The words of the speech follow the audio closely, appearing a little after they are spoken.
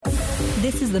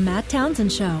This is the Matt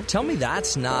Townsend Show. Tell me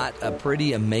that's not a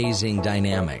pretty amazing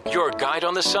dynamic. Your guide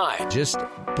on the side. Just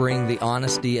bring the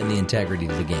honesty and the integrity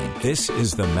to the game. This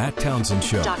is the Matt Townsend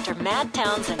Show. Dr. Matt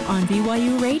Townsend on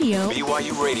BYU Radio.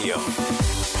 BYU Radio.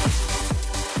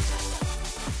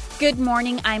 Good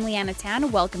morning, I'm Leanna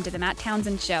Tan. Welcome to the Matt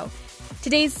Townsend Show.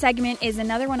 Today's segment is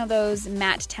another one of those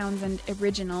Matt Townsend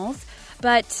originals,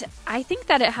 but I think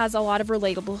that it has a lot of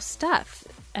relatable stuff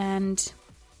and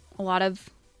a lot of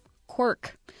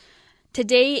quirk.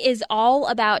 Today is all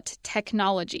about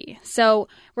technology. So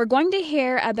we're going to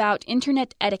hear about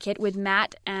internet etiquette with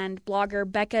Matt and blogger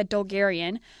Becca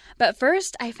Dolgarian. But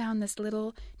first, I found this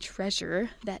little treasure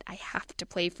that I have to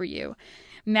play for you.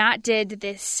 Matt did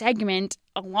this segment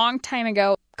a long time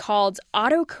ago called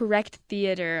Autocorrect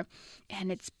Theater,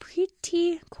 and it's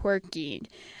pretty quirky.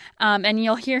 And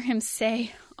you'll hear him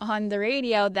say on the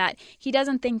radio that he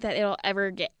doesn't think that it'll ever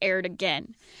get aired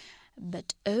again.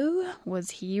 But oh, was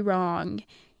he wrong.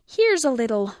 Here's a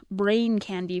little brain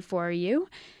candy for you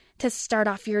to start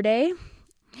off your day.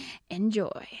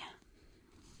 Enjoy.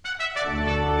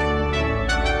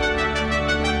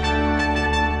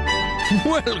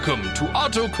 Welcome to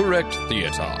Autocorrect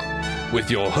Theater with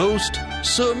your host,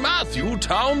 Sir Matthew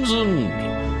Townsend.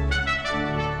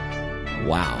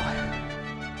 Wow.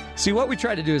 See, what we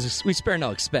try to do is we spare no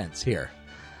expense here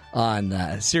on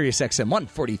Sirius XM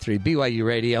 143 BYU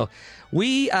Radio.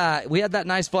 We had that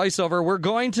nice voiceover. We're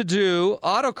going to do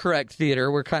autocorrect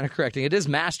theater. We're kind of correcting. It is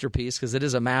masterpiece because it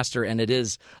is a master and it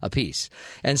is a piece.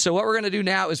 And so what we're going to do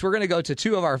now is we're going to go to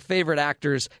two of our favorite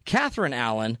actors, Catherine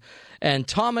Allen and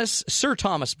Sir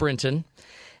Thomas Brinton.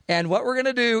 And what we're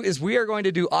going to do is we are going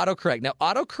to do autocorrect. Now,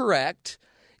 autocorrect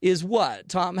is what?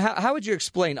 Tom, how would you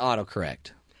explain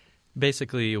autocorrect?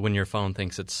 Basically, when your phone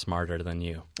thinks it's smarter than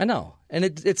you. I know, and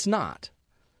it's not,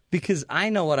 because I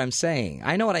know what I'm saying.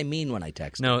 I know what I mean when I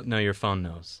text. No, your phone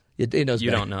knows. It knows.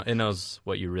 You better. don't know. It knows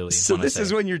what you really. So want to this say.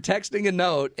 is when you're texting a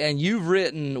note and you've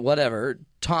written whatever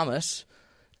Thomas,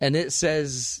 and it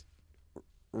says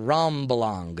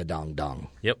 "Rambalong dong."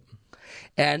 Yep.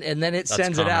 And then it That's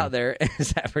sends common. it out there.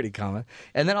 Is that pretty common?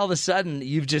 And then all of a sudden,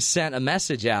 you've just sent a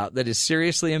message out that is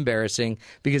seriously embarrassing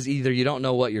because either you don't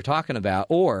know what you're talking about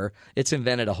or it's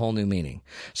invented a whole new meaning.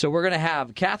 So we're going to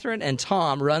have Catherine and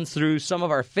Tom run through some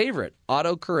of our favorite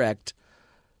autocorrect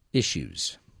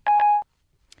issues.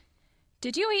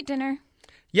 Did you eat dinner?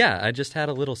 Yeah, I just had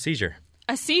a little seizure.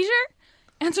 A seizure?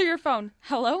 Answer your phone.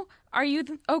 Hello? Are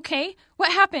you okay?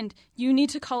 What happened? You need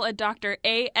to call a doctor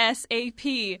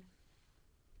ASAP.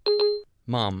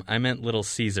 Mom, I meant Little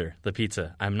Caesar, the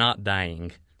pizza. I'm not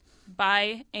dying.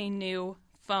 Buy a new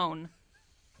phone.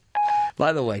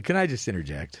 By the way, can I just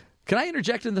interject? Can I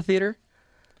interject in the theater?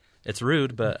 It's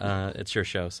rude, but it's your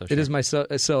show, so sure. It is my so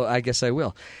I guess I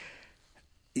will.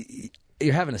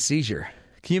 You're having a seizure.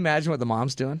 Can you imagine what the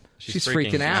mom's doing? She's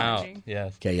freaking out.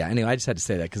 Yes. Okay, yeah. Anyway, I just had to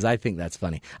say that because I think that's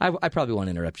funny. I probably won't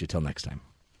interrupt you till next time.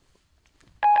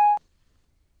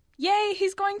 Yay,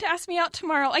 he's going to ask me out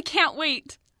tomorrow. I can't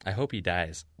wait. I hope he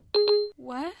dies.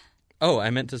 What? Oh,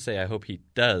 I meant to say I hope he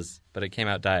does, but it came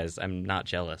out dies. I'm not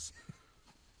jealous.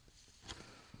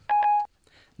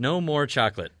 No more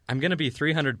chocolate. I'm going to be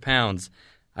 300 pounds.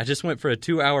 I just went for a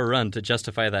 2-hour run to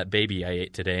justify that baby I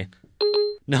ate today.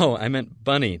 No, I meant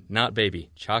bunny, not baby.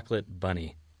 Chocolate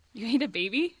bunny. You ate a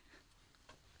baby?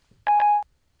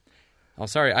 Oh,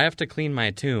 sorry, I have to clean my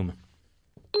tomb.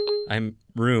 I'm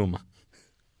room.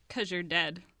 'Cause you're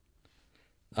dead.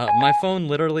 My phone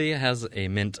literally has a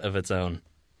mint of its own.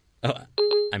 Oh,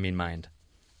 I mean mind.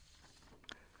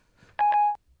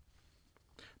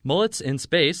 Mullets in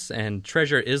Space and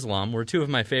Treasure Islam were two of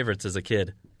my favorites as a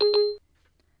kid.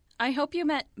 I hope you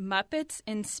meant Muppets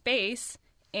in Space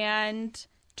and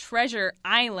Treasure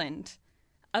Island.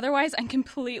 Otherwise, I'm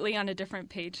completely on a different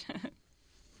page.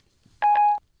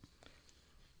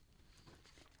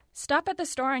 Stop at the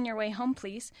store on your way home,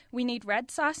 please. We need red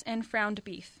sauce and frowned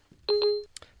beef.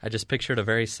 I just pictured a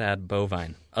very sad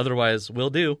bovine. Otherwise,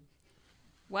 will do.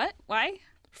 What? Why?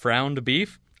 Frowned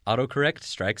beef, autocorrect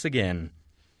strikes again.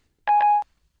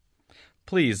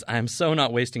 Please, I'm so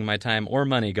not wasting my time or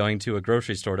money going to a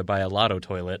grocery store to buy a lotto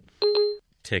toilet.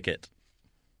 Ticket.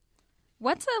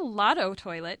 What's a lotto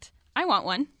toilet? I want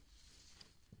one.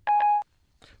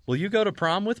 Will you go to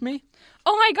prom with me?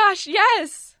 Oh my gosh,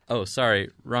 yes! Oh,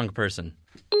 sorry, wrong person.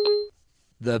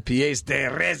 The pièce de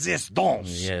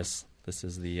résistance. Yes, this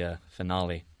is the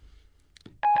finale.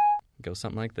 Go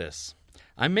something like this.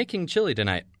 I'm making chili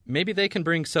tonight. Maybe they can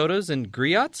bring sodas and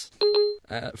griots?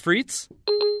 Frites?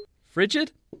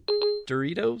 Frigid?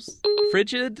 Doritos?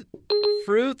 Frigid?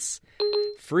 Fruits?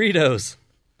 Fritos.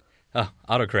 Oh,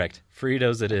 autocorrect.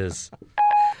 Fritos it is.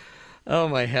 Oh,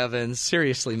 my heavens.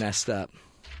 Seriously messed up.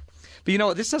 But you know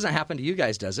what? This doesn't happen to you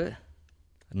guys, does it?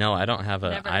 No, I don't have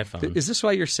an Never. iPhone. Is this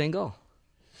why you're single?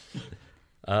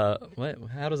 What?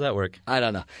 How does that work? I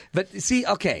don't know. But see,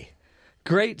 okay,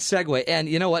 great segue. And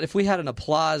you know what? If we had an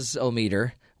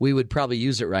applause-o-meter, we would probably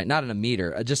use it right. Not an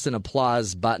meter, just an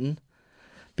applause button,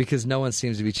 because no one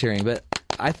seems to be cheering. But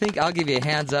I think I'll give you a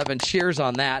hands up and cheers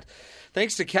on that.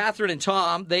 Thanks to Catherine and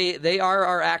Tom. They are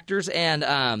our actors.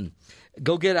 And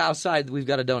go get outside. We've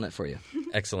got a donut for you.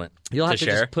 Excellent. You'll have to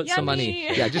share. just put some money.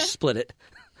 Yummy. Yeah, just split it.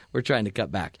 We're trying to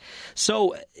cut back.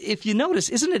 So if you notice,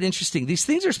 isn't it interesting? These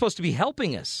things are supposed to be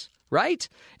helping us, right?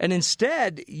 And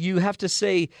instead, you have to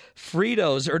say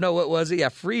Fritos, or no, what was it? Yeah,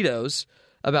 Fritos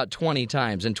about 20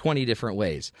 times in 20 different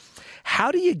ways.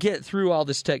 How do you get through all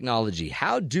this technology?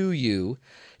 How do you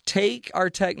take our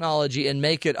technology and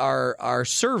make it our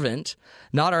servant,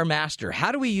 not our master?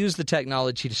 How do we use the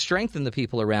technology to strengthen the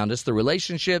people around us, the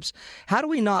relationships? How do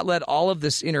we not let all of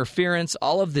this interference,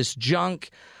 all of this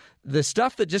junk, the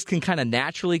stuff that just can kind of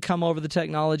naturally come over the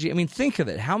technology? I mean, think of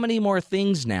it. How many more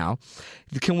things now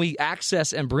can we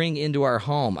access and bring into our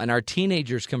home? And our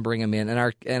teenagers can bring them in,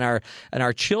 and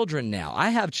our children now. I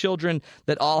have children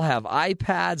that all have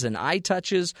iPads and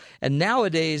iTouches, and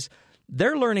nowadays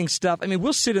they're learning stuff. I mean,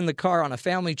 we'll sit in the car on a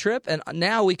family trip, and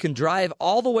now we can drive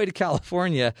all the way to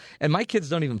California, and my kids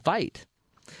don't even fight.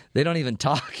 They don't even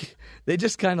talk. They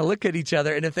just kind of look at each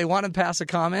other, and if they want to pass a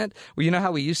comment, well, you know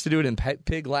how we used to do it in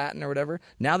Pig Latin or whatever?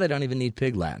 Now they don't even need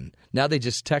Pig Latin. Now they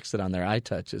just text it on their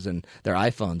iTouches and their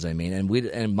iPhones,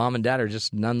 and Mom and Dad are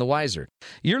just none the wiser.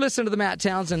 You're listening to the Matt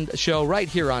Townsend Show right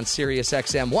here on Sirius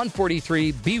XM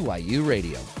 143 BYU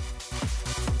Radio.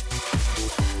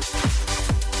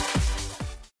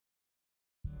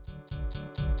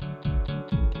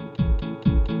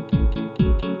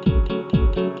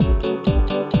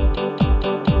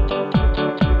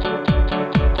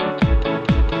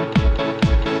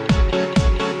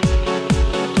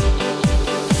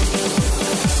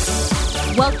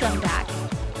 Welcome back.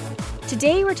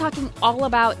 Today we're talking all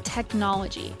about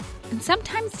technology. And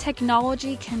sometimes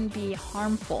technology can be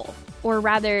harmful, or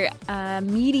rather a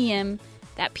medium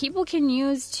that people can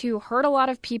use to hurt a lot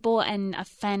of people and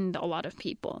offend a lot of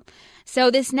people. So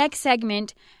this next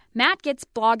segment, Matt gets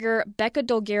blogger Becca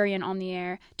Dolgarian on the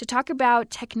air to talk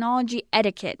about technology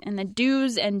etiquette and the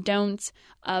do's and don'ts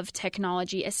of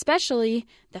technology, especially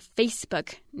the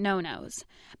Facebook no-nos.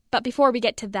 But before we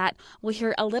get to that, we'll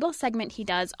hear a little segment he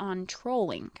does on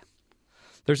trolling.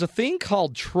 There's a thing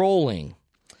called trolling.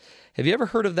 Have you ever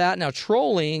heard of that? Now,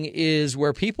 trolling is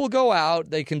where people go out.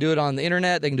 They can do it on the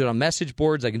internet. They can do it on message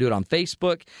boards. They can do it on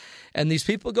Facebook. And these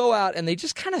people go out and they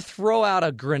just kind of throw out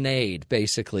a grenade,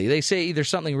 basically. They say either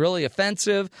something really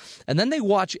offensive, and then they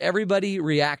watch everybody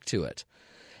react to it.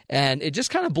 And it just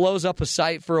kind of blows up a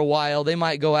site for a while. They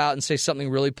might go out and say something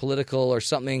really political or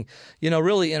something,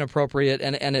 really inappropriate,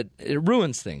 and it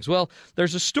ruins things. Well,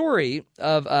 there's a story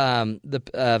of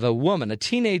a woman, a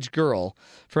teenage girl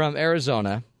from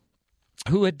Arizona,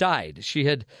 who had died. She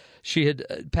had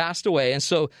passed away. And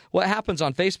so what happens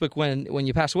on Facebook when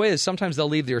you pass away is sometimes they'll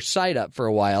leave your site up for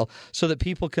a while so that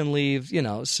people can leave,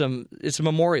 it's a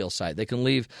memorial site. They can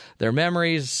leave their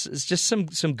memories. It's just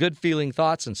some good feeling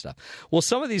thoughts and stuff. Well,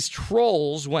 some of these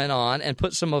trolls went on and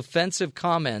put some offensive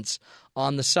comments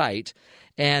on the site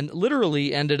and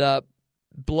literally ended up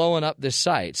blowing up this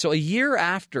site. So a year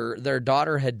after their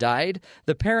daughter had died,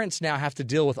 the parents now have to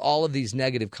deal with all of these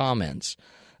negative comments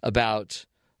about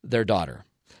their daughter.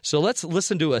 So let's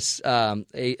listen to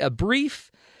a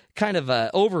brief kind of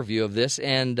overview of this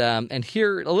and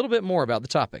hear a little bit more about the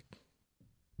topic.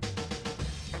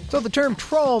 So the term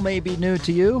troll may be new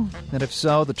to you, and if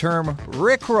so, the term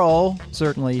rickroll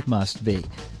certainly must be.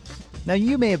 Now,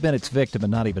 you may have been its victim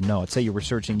and not even know it. Say you were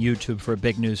searching YouTube for a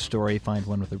big news story, find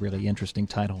one with a really interesting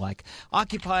title like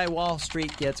Occupy Wall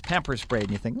Street Gets Pepper Sprayed,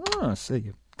 and you think, so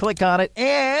you click on it,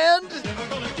 and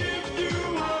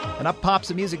up pops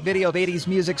a music video of 80s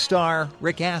music star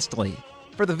Rick Astley.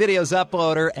 For the video's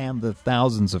uploader and the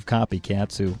thousands of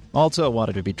copycats who also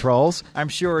wanted to be trolls, I'm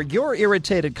sure your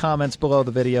irritated comments below the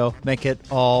video make it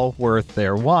all worth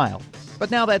their while.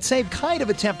 But now that same kind of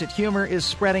attempt at humor is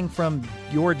spreading from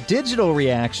your digital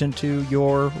reaction to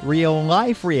your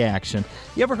real-life reaction.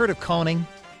 You ever heard of coning?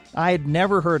 I had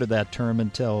never heard of that term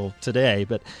until today,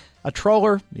 but a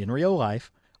troller in real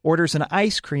life orders an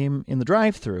ice cream in the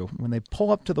drive-thru. When they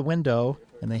pull up to the window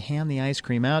and they hand the ice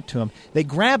cream out to him, they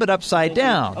grab it upside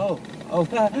down. Oh,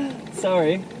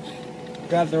 sorry.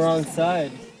 Grabbed the wrong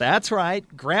side. That's right.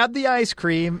 Grab the ice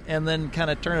cream and then kind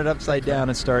of turn it upside down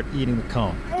and start eating the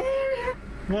cone.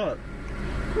 What?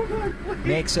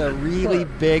 makes a really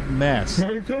big mess.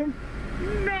 No!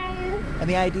 And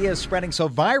the idea is spreading so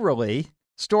virally,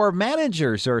 store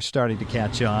managers are starting to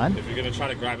catch on. If you're going to try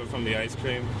to grab it from the ice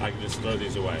cream, I can just throw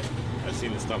these away. I've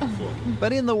seen this done before.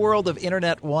 But in the world of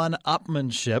Internet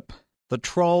one-upmanship, the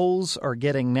trolls are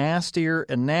getting nastier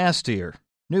and nastier.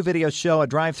 New videos show a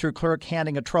drive-thru clerk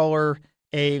handing a troller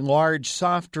a large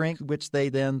soft drink, which they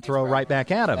then throw right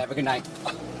back at him. Have a good night.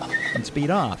 And speed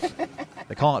off.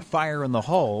 They call it fire in the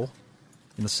hole.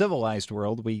 In the civilized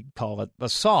world, we call it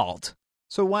assault.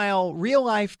 So while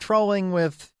real-life trolling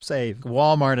with, say,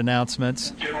 Walmart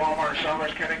announcements Jim Walmart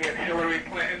Summers, can I get Hillary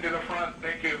Clinton to the front?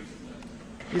 Thank you.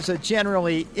 is a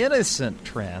generally innocent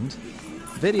trend,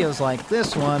 videos like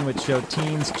this one, which show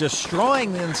teens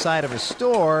destroying the inside of a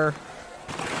store,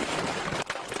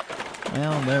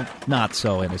 well, they're not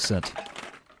so innocent.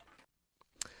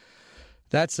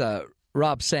 That's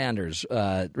Rob Sanders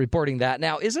reporting that.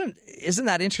 Now, isn't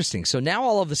that interesting? So now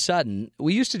all of a sudden,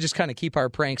 we used to just kind of keep our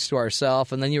pranks to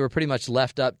ourselves, and then you were pretty much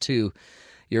left up to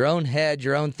your own head,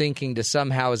 your own thinking to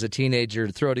somehow as a teenager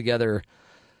throw together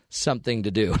something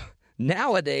to do.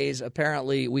 Nowadays,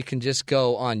 apparently, we can just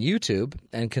go on YouTube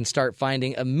and can start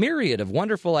finding a myriad of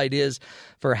wonderful ideas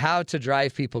for how to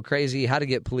drive people crazy, how to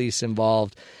get police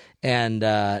involved, and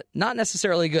not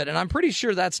necessarily good. And I'm pretty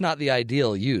sure that's not the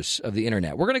ideal use of the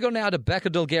Internet. We're going to go now to Becca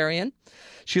Dulgarian.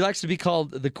 She likes to be called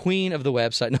the queen of the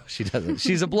website. No, she doesn't.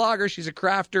 She's a blogger. She's a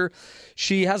crafter.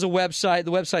 She has a website.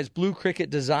 The website's Blue Cricket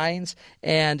Designs,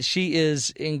 and she is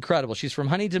incredible. She's from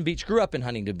Huntington Beach, grew up in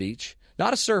Huntington Beach,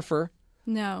 not a surfer.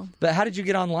 No. But how did you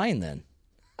get online then?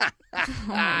 Oh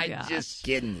gosh. Just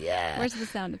kidding. Yeah. Where's the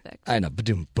sound effect? I know.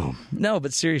 Ba-doom, boom. No,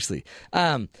 but seriously.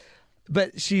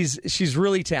 But she's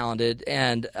really talented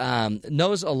and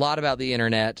knows a lot about the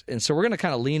Internet, and so we're going to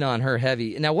kind of lean on her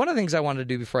heavy. Now, one of the things I wanted to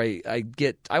do before I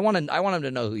want them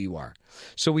to know who you are.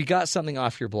 So we got something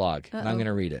off your blog, and I'm going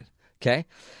to read it. Okay,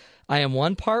 I am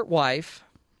one part wife.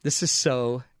 This is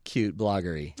so cute,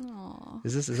 bloggery. Aww.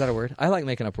 Is that a word? I like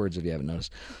making up words if you haven't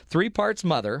noticed. 3 parts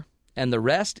mother, and the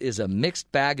rest is a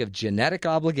mixed bag of genetic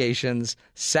obligations,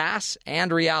 sass,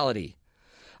 and reality.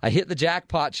 I hit the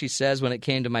jackpot, she says, when it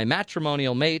came to my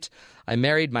matrimonial mate. I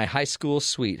married my high school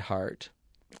sweetheart.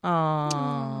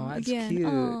 Aww, that's again. cute.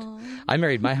 Aww. I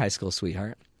married my high school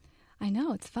sweetheart. I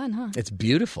know, it's fun, huh? It's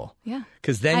beautiful. Yeah.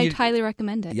 'Cause then I'd highly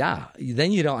recommend it. Yeah.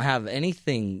 Then you don't have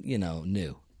anything,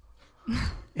 new.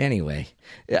 Anyway.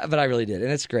 Yeah, but I really did.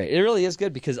 And it's great. It really is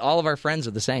good because all of our friends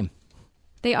are the same.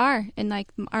 They are. And like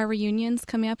our reunion's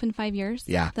coming up in 5 years.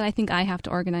 Yeah. That I think I have to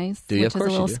organize. Do you? Which Of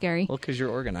course is a little you do. scary. Well, because you're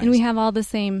organized. And we have all the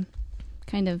same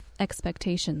kind of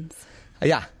expectations.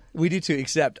 Yeah, we do too,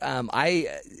 except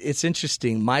it's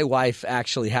interesting. My wife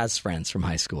actually has friends from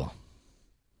high school.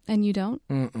 And you don't?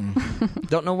 Mm-mm.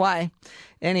 Don't know why.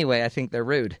 Anyway, I think they're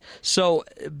rude. So,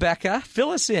 Becca, fill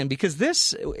us in because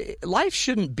life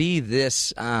shouldn't be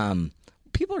this.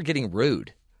 People are getting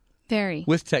rude. Very.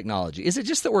 With technology. Is it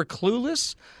just that we're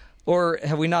clueless? Or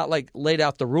have we not laid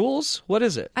out the rules? What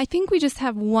is it? I think we just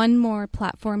have one more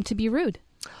platform to be rude.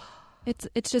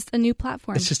 It's just a new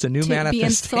platform. It's just a new to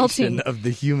manifestation of the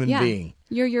human being.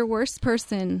 You're your worst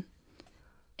person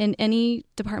in any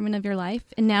department of your life.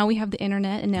 And now we have the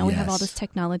Internet, and now we have all this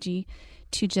technology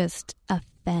to just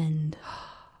offend.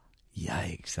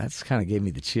 Yikes. That's kind of gave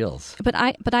me the chills. But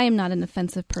I am not an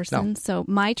offensive person. No. So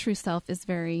my true self is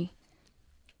very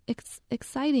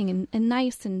exciting and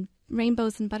nice and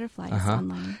rainbows and butterflies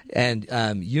online.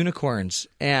 And unicorns.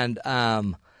 And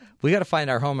we got to find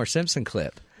our Homer Simpson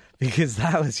clip because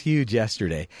that was huge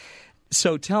yesterday.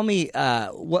 So tell me,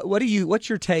 what's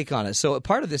your take on it? So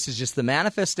part of this is just the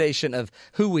manifestation of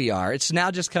who we are. It's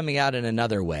now just coming out in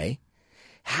another way.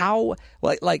 How,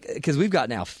 because we've got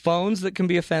now phones that can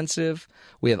be offensive.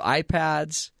 We have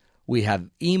iPads. We have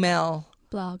email.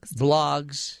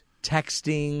 Blogs.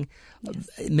 Texting.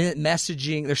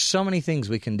 Messaging. There's so many things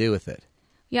we can do with it.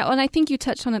 Yeah, well, and I think you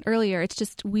touched on it earlier. It's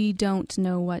just we don't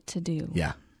know what to do.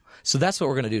 Yeah. So that's what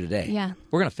we're going to do today. Yeah.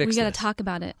 We're going to fix it. We got to talk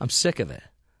about it. I'm sick of it.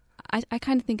 I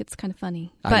kind of think it's kind of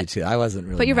funny. I do too. I wasn't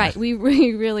really. But you're mad. right. We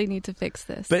really need to fix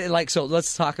this. But so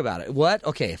let's talk about it.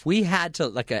 If we had to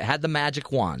had the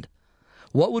magic wand,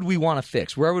 what would we want to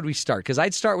fix? Where would we start? Because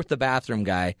I'd start with the bathroom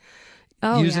guy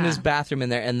using his bathroom in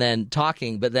there and then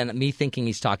talking, but then me thinking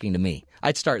he's talking to me.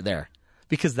 I'd start there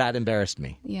because that embarrassed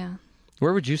me. Yeah.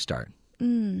 Where would you start?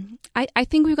 I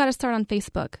think we've got to start on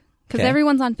Facebook because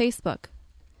everyone's on Facebook.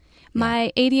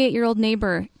 My 88-year-old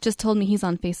neighbor just told me he's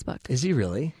on Facebook. Is he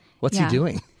really? What's he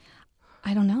doing?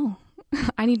 I don't know.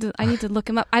 I need to look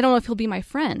him up. I don't know if he'll be my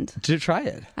friend. To try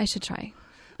it. I should try.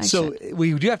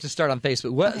 We do have to start on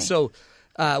Facebook. Okay. So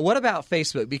What about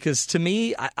Facebook? Because to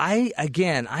me, I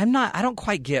don't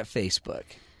quite get Facebook.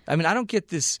 I mean, I don't get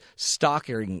this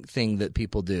stalking thing that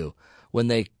people do when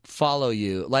they follow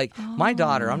you. Like my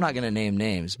daughter, I'm not going to name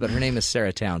names, but her name is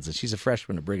Sarah Townsend. She's a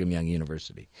freshman at Brigham Young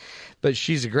University. But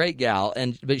she's a great gal,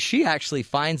 but she actually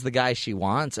finds the guy she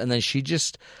wants, and then she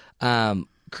just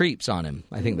creeps on him,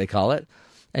 I think they call it.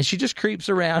 And she just creeps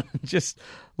around and just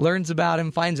learns about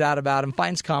him, finds out about him,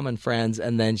 finds common friends,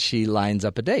 and then she lines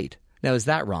up a date. Now, is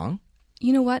that wrong?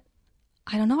 You know what?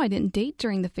 I don't know. I didn't date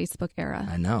during the Facebook era.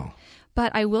 I know.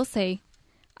 But I will say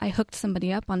I hooked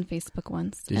somebody up on Facebook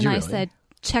once. Did you really? I said,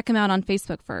 check him out on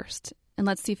Facebook first, and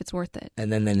let's see if it's worth it.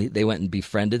 And then they went and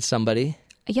befriended somebody?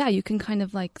 Yeah, you can kind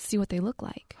of like see what they look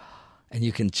like. And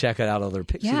you can check it out all their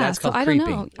pictures. Yeah, See, that's called I creeping.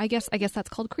 don't know. I guess that's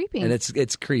called creeping. And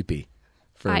it's creepy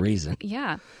for a reason.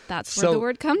 Yeah, that's where the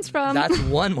word comes from. That's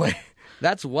one way.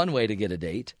 That's one way to get a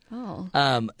date. Oh.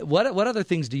 What other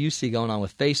things do you see going on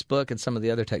with Facebook and some of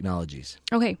the other technologies?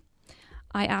 Okay.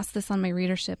 I asked this on my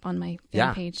readership on my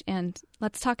fan page, and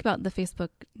let's talk about the Facebook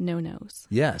no-nos.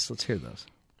 Yes, let's hear those.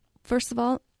 First of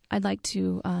all, I'd like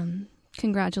to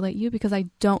congratulate you because I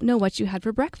don't know what you had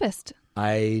for breakfast.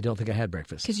 I don't think I had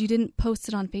breakfast. Because you didn't post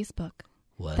it on Facebook.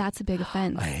 What? That's a big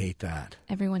offense. I hate that.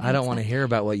 Everyone hates I don't want to hear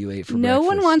about what you ate for breakfast. No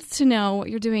one wants to know what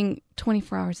you're doing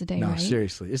 24 hours a day, no, right? No,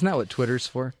 seriously. Isn't that what Twitter's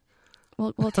for?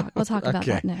 We'll talk about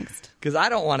that next. Because I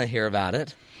don't want to hear about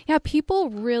it. Yeah, people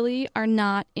really are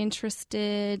not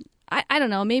interested. I don't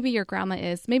know. Maybe your grandma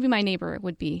is. Maybe my neighbor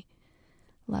would be.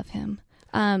 Love him.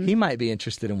 He might be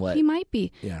interested in what? He might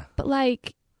be. Yeah. But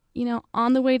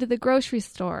on the way to the grocery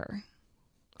store.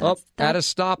 At a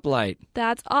stoplight.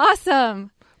 That's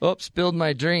awesome. Oh, spilled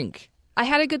my drink. I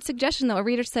had a good suggestion, though. A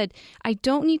reader said, I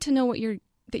don't need to know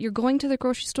that you're going to the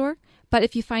grocery store, but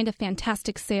if you find a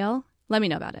fantastic sale, let me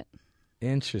know about it.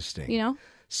 Interesting.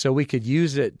 So we could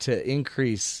use it to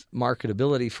increase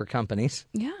marketability for companies.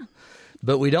 Yeah.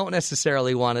 But we don't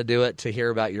necessarily want to do it to hear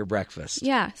about your breakfast.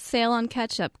 Yeah. Sale on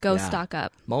ketchup. Go stock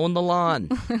up. Mowing the lawn.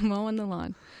 Mowing the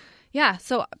lawn. Yeah.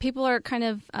 So people are kind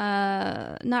of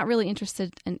not really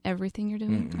interested in everything you're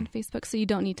doing on Facebook. So you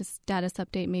don't need to status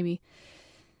update maybe.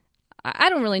 I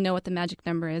don't really know what the magic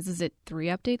number is. Is it 3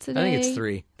 updates a day? I think it's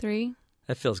 3. 3?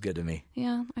 That feels good to me.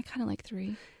 Yeah. I kind of like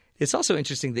 3. It's also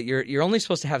interesting that you're only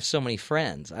supposed to have so many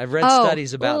friends. I've read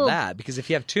studies about that because if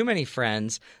you have too many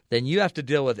friends, then you have to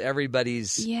deal with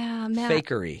everybody's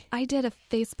fakery. I did a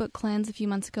Facebook cleanse a few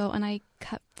months ago, and I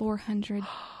cut 400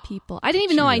 people. I didn't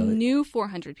even know I knew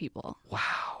 400 people.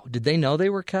 Wow. Did they know they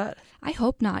were cut? I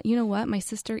hope not. You know what? My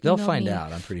sister emailed They'll find me.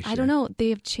 out, I'm pretty sure. I don't know. They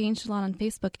have changed a lot on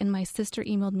Facebook, and my sister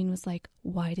emailed me and was like,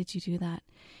 why did you do that?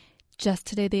 Just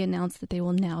today, they announced that they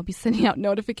will now be sending out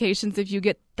notifications if you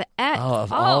get the X.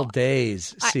 Of all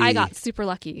days. See, I got super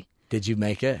lucky. Did you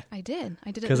make it? I did.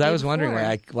 I did it because I was wondering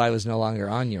why I was no longer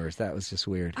on yours. That was just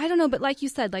weird. I don't know, but like you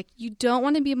said, you don't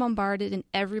want to be bombarded in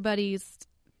everybody's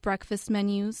breakfast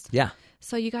menus. Yeah.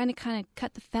 So you kind of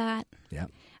cut the fat. Yeah.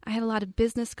 I had a lot of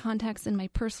business contacts in my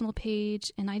personal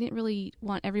page, and I didn't really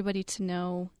want everybody to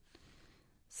know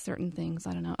certain things.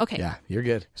 I don't know. Okay. Yeah, you're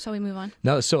good. Shall we move on?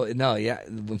 No, yeah.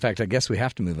 In fact, I guess we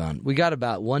have to move on. We got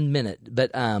about 1 minute,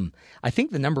 but I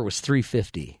think the number was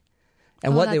 350.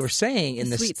 And what they were saying in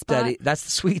the study, that's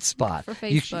the sweet spot. For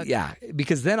Facebook.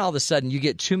 Because then all of a sudden you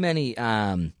get too many,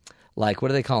 what do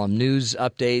they call them? News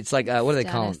updates. What do they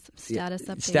call them? Status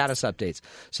updates. Status updates.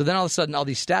 So then all of a sudden all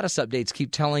these status updates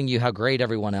keep telling you how great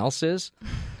everyone else is.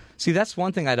 See, that's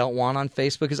one thing I don't want on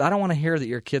Facebook is I don't want to hear that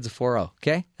your kid's a 4.0,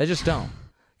 okay? I just don't.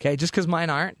 Okay, just because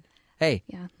mine aren't,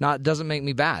 doesn't make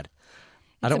me bad.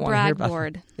 I don't want to hear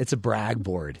about it. It's a brag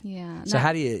board. Yeah. So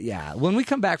how do you? Yeah. When we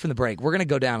come back from the break, we're going to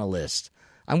go down a list,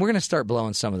 and we're going to start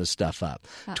blowing some of this stuff up.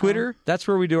 Twitter, that's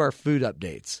where we do our food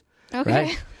updates. Okay.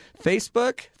 Right?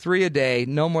 Facebook, 3 a day,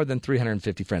 no more than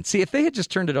 350 friends. See, if they had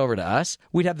just turned it over to us,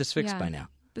 we'd have this fixed by now.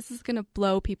 This is going to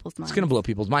blow people's minds. It's going to blow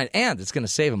people's mind, and it's going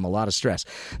to save them a lot of stress.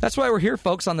 That's why we're here,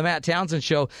 folks, on the Matt Townsend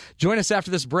Show. Join us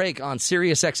after this break on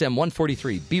Sirius XM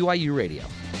 143 BYU Radio.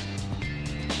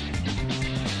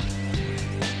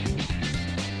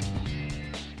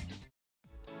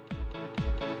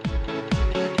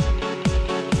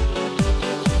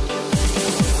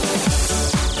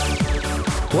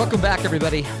 Welcome back,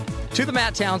 everybody, to the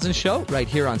Matt Townsend Show right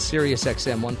here on Sirius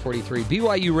XM 143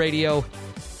 BYU Radio.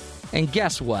 And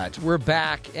guess what? We're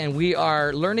back, and we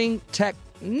are learning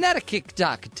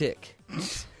Nettiquette.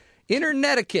 Inner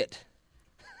Nettiquette.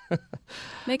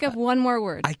 Make up one more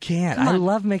word. I can't. I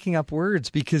love making up words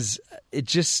because it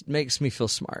just makes me feel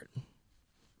smart.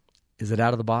 Is it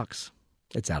out of the box?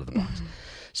 It's out of the box.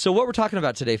 So what we're talking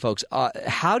about today, folks,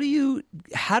 how do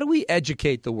we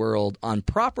educate the world on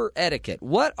proper etiquette?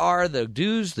 What are the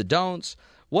do's, the don'ts?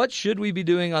 What should we be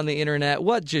doing on the internet?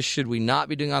 What just should we not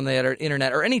be doing on the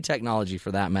internet or any technology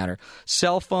for that matter?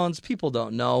 Cell phones, people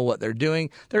don't know what they're doing.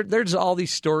 There's all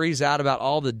these stories out about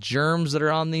all the germs that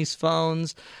are on these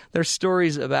phones. There's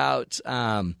stories about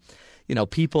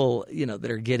people,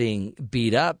 that are getting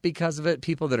beat up because of it,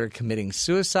 people that are committing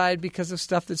suicide because of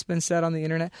stuff that's been said on the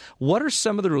internet. What are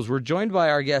some of the rules? We're joined by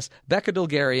our guest, Becca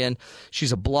Dulgarian.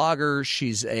 She's a blogger.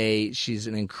 She's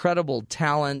an incredible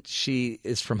talent. She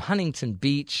is from Huntington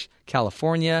Beach,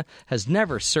 California, has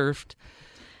never surfed.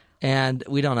 And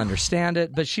we don't understand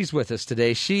it, but she's with us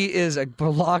today. She is a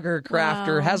blogger,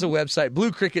 crafter, has a website,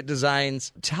 Blue Cricket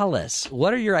Designs. Tell us,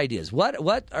 what are your ideas? What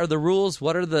are the rules?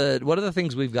 What are the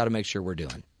things we've got to make sure we're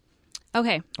doing?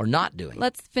 Okay. Or not doing?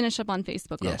 Let's finish up on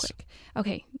Facebook real Yes. quick.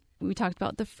 Okay. We talked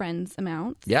about the friends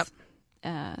amounts. Yep.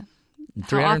 How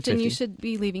 350. often you should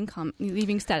be leaving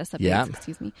status updates. Yeah.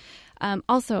 Excuse me.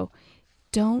 Also,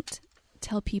 don't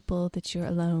tell people that you're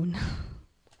alone.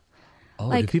 Oh, do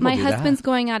like people my do husband's that?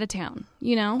 going out of town,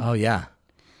 Oh, yeah.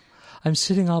 I'm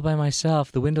sitting all by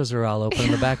myself. The windows are all open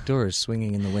and the back door is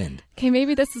swinging in the wind. Okay,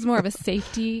 maybe this is more of a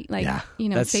safety, that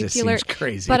safety just alert. seems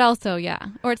crazy. But also,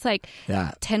 or it's like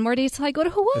 10 more days till I go to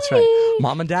Hawaii. That's right.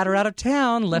 Mom and Dad are out of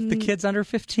town, left the kids under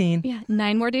 15. Yeah,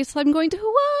 9 more days till I'm going to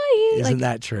Hawaii. Isn't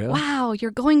that true? Wow,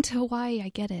 you're going to Hawaii. I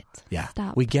get it. Yeah,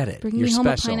 Stop. we get it. Bring You're me home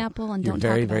special. a pineapple and You're don't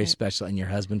very, talk about very it. special, and your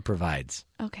husband provides.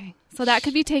 Okay, so that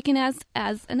could be taken as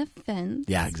an offense.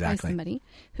 Yeah, exactly. By somebody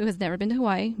who has never been to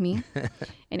Hawaii. Me.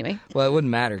 Anyway. Well, it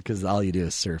wouldn't matter because all you do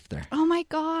is surf there. Oh my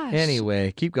gosh.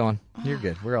 Anyway, keep going. You're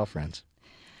good. We're all friends.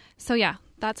 So yeah,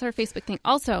 that's our Facebook thing.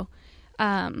 Also,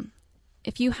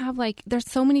 if you have there's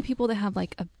so many people that have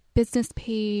a business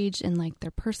page and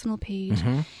their personal page,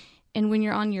 and when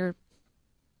you're on your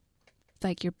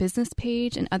business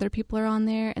page and other people are on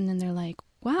there, and then they're like,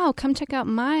 "Wow, come check out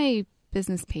my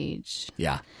business page."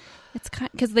 Yeah, it's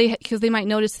because they might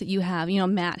notice that you have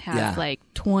Matt has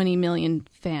 20 million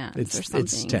fans or something.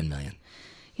 It's 10 million.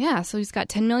 Yeah, so he's got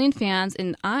 10 million fans,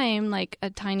 and I'm a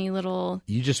tiny little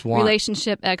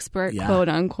relationship expert, quote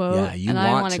unquote, and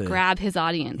I want to grab his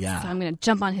audience. Yeah. So I'm going to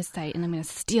jump on his site, and I'm going to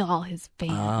steal all his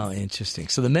fans. Oh, interesting.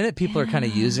 So the minute people are kind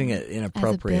of using it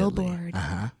inappropriately. As a billboard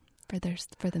for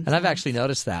themselves. And I've actually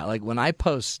noticed that. When I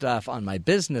post stuff on my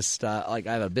business stuff, I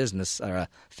have a business or a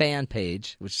fan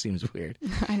page, which seems weird.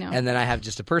 I know. And then I have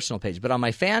just a personal page. But on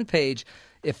my fan page,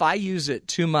 if I use it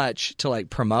too much to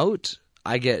promote,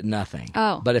 I get nothing.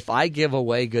 Oh. But if I give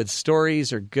away good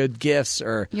stories or good gifts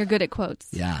or... You're good at quotes.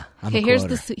 Yeah, I'm a here's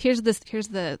quoter. here's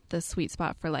the sweet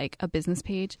spot for a business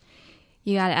page.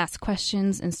 You got to ask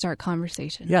questions and start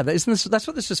conversation. Yeah, that's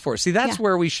what this is for. See, that's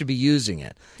where we should be using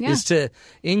it, is to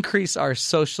increase our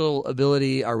social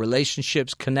ability, our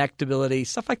relationships, connectability,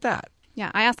 stuff like that.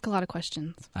 Yeah, I ask a lot of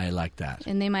questions. I like that.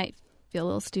 And they might feel a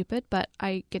little stupid, but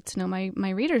I get to know my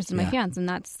readers and my fans, and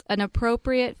that's an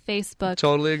appropriate Facebook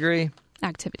Totally agree.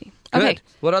 activity. Good. Okay.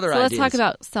 What other so ideas? Let's talk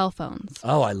about cell phones.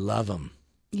 Oh, I love them.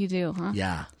 You do, huh?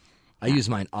 Yeah. I use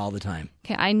mine all the time.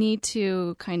 Okay, I need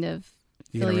to kind of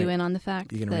fill you in on the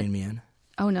fact You going to rein me in?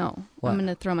 Oh, no. What? I'm going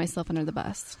to throw myself under the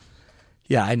bus.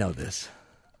 Yeah, I know this.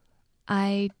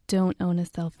 I don't own a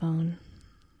cell phone.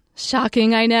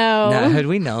 Shocking, I know. Now, had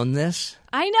we known this,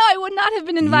 I know, I would not have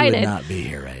been invited. you would not be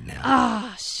here right now.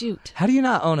 Ah, shoot. How do you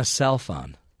not own a cell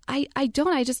phone? I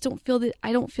don't. I just don't feel that.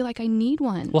 I don't feel like I need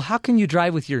one. Well, how can you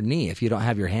drive with your knee if you don't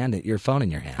have your phone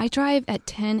in your hand? I drive at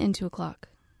 10 and 2 o'clock.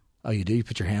 Oh, you do? You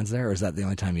put your hands there, or is that the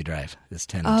only time you drive? It's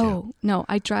 10 and 2. Oh, no.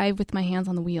 I drive with my hands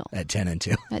on the wheel. At 10 and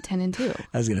 2. At 10 and 2.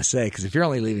 I was going to say, because if you're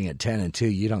only leaving at 10 and 2,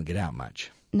 you don't get out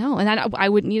much. No, and I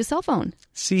wouldn't need a cell phone.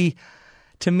 See,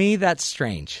 to me, that's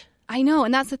strange. I know,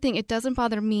 and that's the thing. It doesn't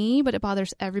bother me, but it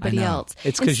bothers everybody else.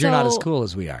 It's because you're not as cool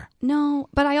as we are. No,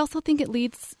 but I also think it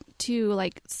leads to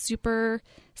super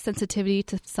sensitivity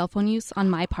to cell phone use on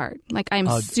my part. I'm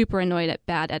super annoyed at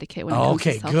bad etiquette when it comes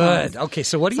to cell phones. Okay,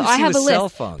 so what do you I see have with a list, cell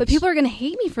phones? but people are going to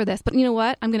hate me for this. But you know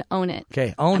what? I'm going to own it.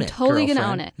 Okay, own it. I'm totally going to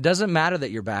girlfriend. own it. It doesn't matter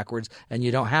that you're backwards and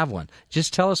you don't have one.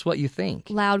 Just tell us what you think.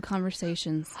 Loud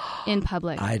conversations in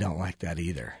public. I don't like that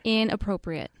either.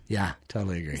 Inappropriate. Yeah,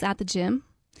 totally agree. It's at the gym.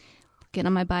 Getting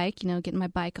on my bike, getting my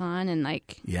bike on, and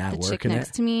the chick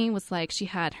next to me was she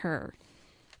had her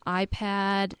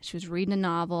iPad, she was reading a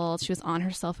novel, she was on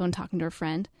her cell phone talking to her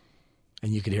friend.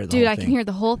 And you could hear the whole thing. Dude, I can hear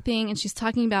the whole thing, and she's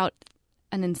talking about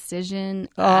an incision.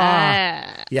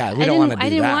 Yeah, we don't want to do that. I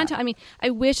didn't want to. I mean, I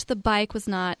wish the bike was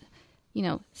not,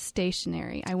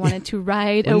 stationary. I wanted to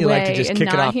ride away you like to just and kick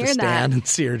not it off hear the stand that. and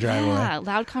see her drive away. Yeah,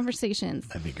 loud conversations.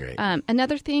 That'd be great.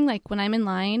 Another thing, when I'm in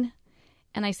line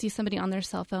and I see somebody on their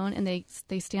cell phone, and they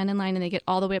stand in line, and they get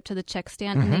all the way up to the check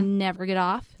stand, and they never get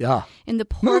off. Yeah. And the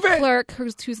poor clerk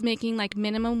who's making like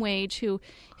minimum wage, who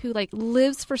like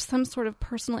lives for some sort of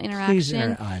personal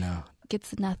interaction. I know.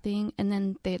 Gets nothing, and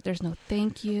then there's no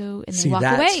thank you, and they See, walk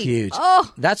that's away. huge. Oh,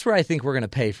 that's where I think we're going to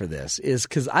pay for this, is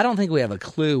because I don't think we have a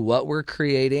clue what we're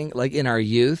creating, like in our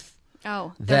youth.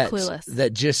 Oh, they're clueless.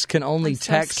 That just can only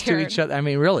text to scared. each other. I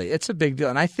mean, really, it's a big deal.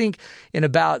 And I think in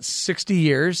about 60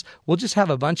 years, we'll just have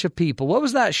a bunch of people. What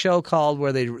was that show called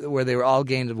where they were all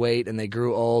gained weight and they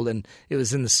grew old, and it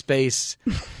was in the space?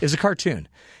 It was a cartoon,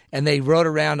 and they rode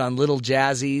around on little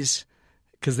jazzies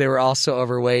because they were all so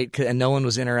overweight and no one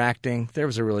was interacting. There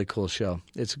was a really cool show.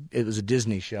 It was a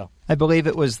Disney show. I believe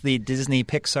it was the Disney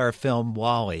Pixar film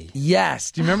WALL-E. Yes.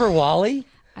 Do you remember WALL-E?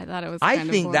 I thought it was I kind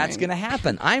of think boring. that's going to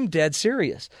happen. I'm dead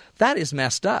serious. That is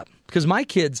messed up because my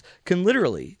kids can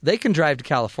they can drive to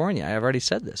California. I've already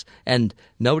said this. And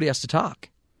nobody has to talk.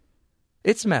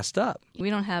 It's messed up.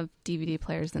 We don't have DVD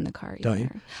players in the car either. Don't you?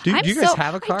 Do you guys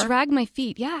have a car? I drag my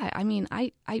feet. Yeah. I mean,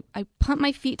 I pump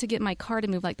my feet to get my car to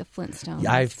move like the Flintstones.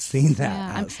 Yeah, I've seen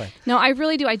that. Yeah, no, I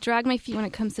really do. I drag my feet when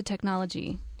it comes to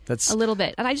technology. That's a little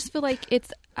bit. And I just feel like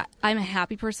I'm a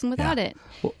happy person without it.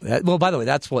 Well, by the way,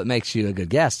 that's what makes you a good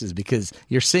guest, is because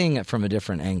you're seeing it from a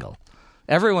different angle.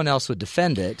 Everyone else would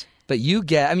defend it, but you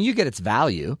get its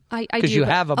value because you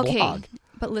have a blog.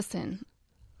 But listen,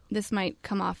 this might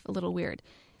come off a little weird.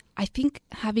 I think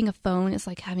having a phone is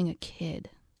like having a kid.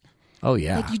 Oh,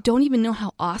 yeah. Like, you don't even know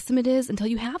how awesome it is until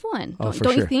you have one. Oh,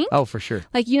 don't you think? Oh, for sure.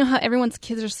 Like, you know how everyone's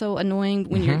kids are so annoying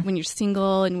when you're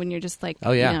single and when you're just like,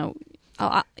 when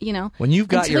you've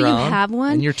got until your you own have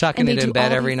one, and you're tucking it in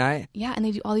bed every night. Yeah, and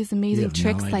they do all these amazing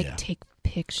tricks like take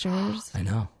pictures. I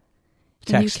know.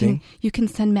 And Texting. You can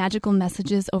send magical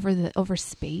messages over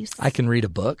space. I can read a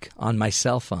book on my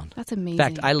cell phone. That's amazing. In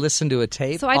fact, I listen to a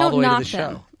tape so I all don't the way knock to the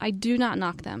them. show. I do not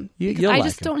knock them. You'll I like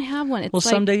just them. don't have one. It's well,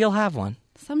 someday you'll have one.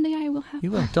 Someday I will have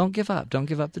You one. will. Don't give up. Don't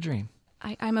give up the dream.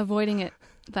 I'm avoiding it,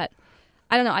 but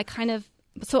I don't know. I kind of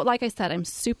like I said, I'm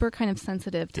super kind of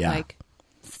sensitive to like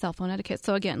cell phone etiquette.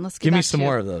 So again, let's give me some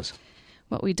more of those.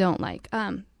 What we don't like.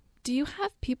 Do you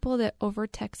have people that over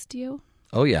text you?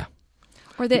 Oh yeah.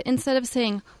 Or that instead of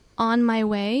saying on my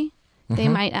way, they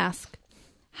might ask,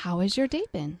 "How has your day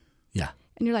been?" Yeah.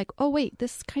 And you're like, "Oh wait,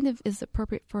 this kind of is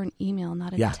appropriate for an email,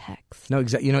 not a text." No,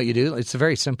 exactly. You know what you do? It's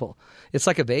very simple. It's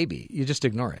like a baby. You just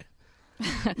ignore it.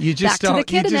 You just Back to the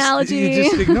kid analogy. You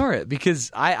just ignore it because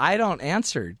I don't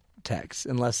answer texts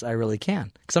unless I really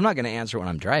can, because I'm not going to answer when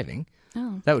I'm driving.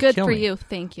 Oh, that would good kill for me. you.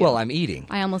 Thank you. Well, I'm eating.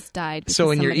 I almost died. So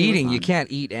when you're eating, you you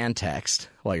can't eat and text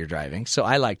while you're driving. So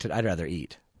I'd rather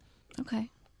eat. Okay.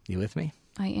 You with me?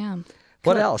 I am.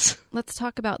 What else? Let's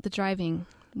talk about the driving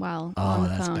while on the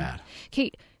phone. Oh, that's bad.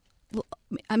 Kate,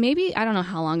 maybe, I don't know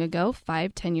how long ago,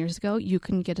 5-10 years ago, you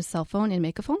can get a cell phone and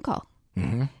make a phone call.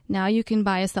 Mm-hmm. Now you can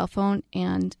buy a cell phone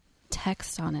and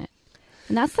text on it.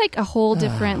 And that's like a whole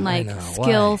different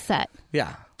skill set.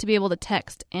 Yeah. To be able to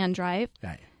text and drive.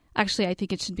 Right. Actually, I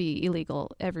think it should be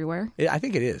illegal everywhere. I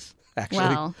think it is, actually.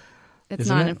 Well, it's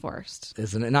not enforced.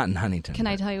 Isn't it? Not in Huntington. Can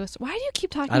I tell you why do you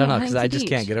keep talking I don't about know, because I just Beach?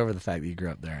 can't get over the fact that you grew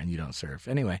up there and you don't surf.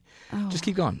 Anyway, just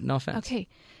keep going. No offense. Okay.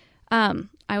 I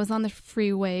was on the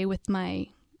freeway with my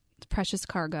precious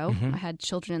cargo. I had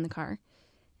children in the car.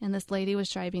 And this lady was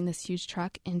driving this huge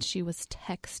truck, and she was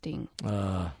texting.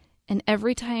 And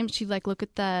every time she'd look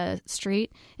at the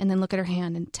street and then look at her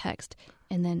hand and text.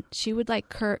 And then she would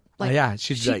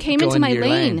she came into my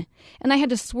lane, and I had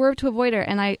to swerve to avoid her.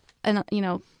 And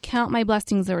count my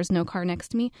blessings, there was no car next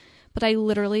to me, but I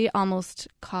literally almost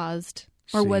caused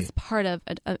or was part of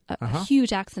a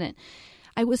huge accident.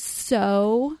 I was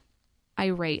so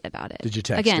irate about it. Did you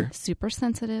text again? her? Super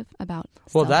sensitive about.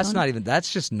 Well,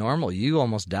 that's just normal. You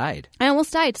almost died. I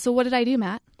almost died. So what did I do,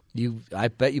 Matt? I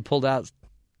bet you pulled out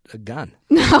a gun.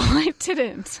 No, I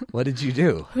didn't. What did you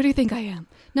do? Who do you think I am?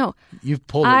 No, you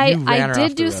pulled. You ran her I did off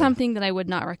do the road. something that I would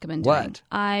not recommend doing. What?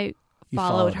 I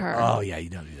followed her. Oh yeah, you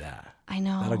don't do that. I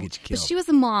know. That'll get you killed. But she was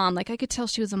a mom. I could tell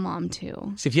she was a mom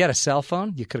too. See, if you had a cell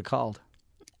phone, you could have called.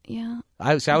 Yeah.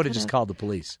 I would have just called the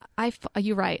police.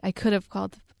 You're right. I could have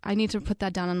called. I need to put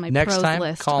that down on my next pros time.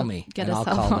 list. Call me. Get and a I'll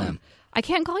cell call phone. them. I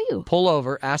can't call you. Pull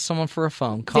over. Ask someone for a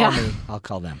phone. Call me. I'll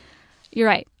call them. You're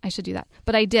right. I should do that.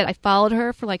 But I did. I followed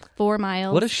her for 4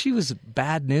 miles. What if she was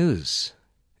bad news?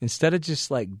 Instead of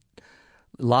just La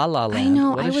La Land. I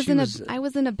know. I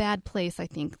was in a bad place, I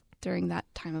think, during that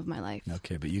time of my life.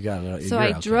 Okay, but you got it. So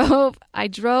I drove.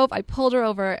 I pulled her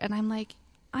over, and I'm like,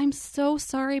 I'm so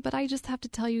sorry, but I just have to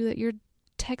tell you that you're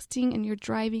texting and you're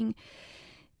driving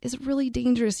is really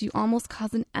dangerous. You almost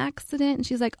caused an accident. And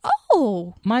she's like,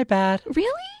 oh. My bad.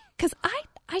 Really? because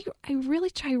I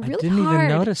really try really I didn't hard even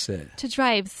notice it. to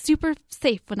drive super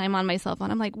safe when I'm on my cell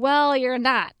phone. I'm like, well, you're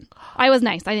not. I was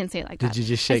nice. I didn't say it like that. Did you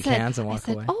just shake hands and walk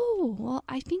away? Oh, well,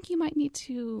 I think you might need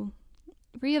to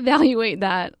reevaluate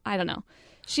that. I don't know.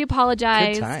 She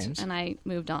apologized, Good times. and I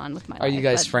moved on with my life. Are you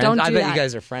guys friends? I bet you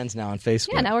guys are friends now on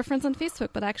Facebook. Yeah, now we're friends on Facebook,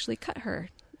 but I actually cut her.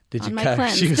 Did you on my cut?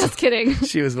 cleanse. She was, just kidding.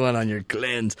 She was one on your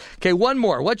cleanse. Okay, one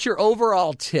more. What's your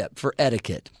overall tip for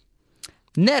etiquette?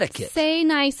 Nettiquette. Say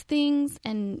nice things,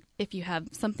 and if you have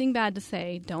something bad to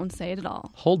say, don't say it at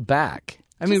all. Hold back.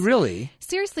 I mean, really.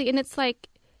 Seriously, and it's like,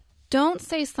 don't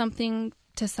say something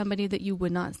to somebody that you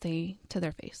would not say to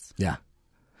their face. Yeah.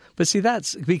 But see,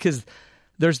 that's because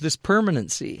there's this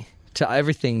permanency to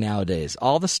everything nowadays.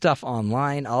 All the stuff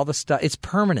online, all the stuff, it's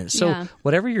permanent. So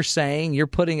whatever you're saying, you're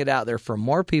putting it out there for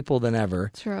more people than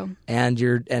ever. True. And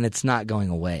it's not going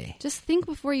away. Just think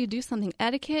before you do something.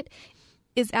 Etiquette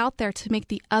is out there to make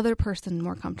the other person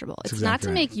more comfortable. It's exactly not to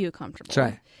right. make you comfortable. That's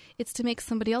right. It's to make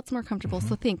somebody else more comfortable.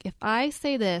 So think, if I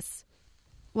say this,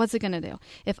 what's it going to do?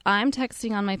 If I'm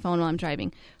texting on my phone while I'm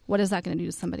driving, what is that going to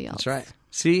do to somebody else? That's right.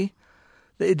 See,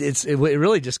 it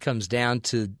really just comes down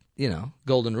to,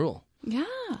 golden rule. Yeah.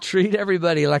 Treat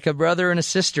everybody like a brother and a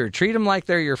sister. Treat them like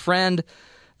they're your friend.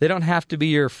 They don't have to be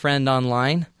your friend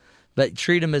online, but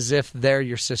treat them as if they're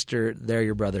your sister, they're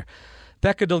your brother.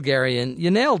 Becca Dulgarian, you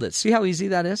nailed it. See how easy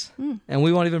that is? And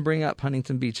we won't even bring up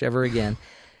Huntington Beach ever again.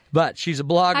 But she's a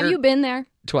blogger. Have you been there?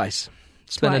 Twice.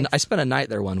 I spent a night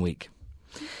there 1 week.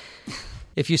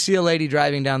 If you see a lady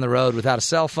driving down the road without a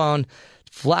cell phone,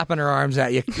 flapping her arms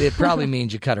at you, it probably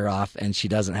means you cut her off and she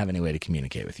doesn't have any way to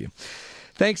communicate with you.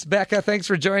 Thanks, Becca. Thanks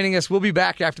for joining us. We'll be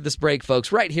back after this break,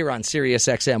 folks, right here on Sirius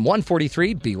XM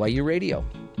 143 BYU Radio.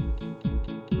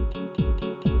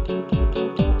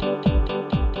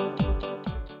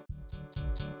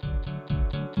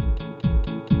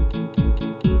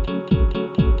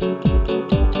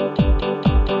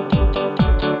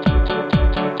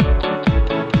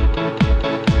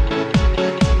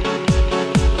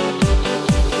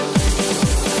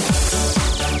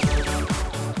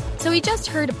 We just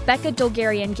heard Becca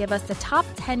Dulgarian give us the top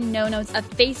 10 no-nos of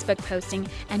Facebook posting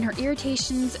and her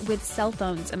irritations with cell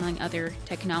phones, among other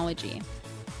technology.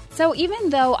 So even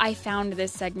though I found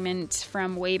this segment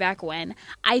from way back when,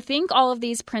 I think all of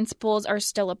these principles are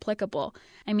still applicable.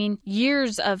 I mean,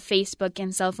 years of Facebook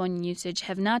and cell phone usage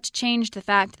have not changed the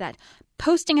fact that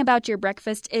posting about your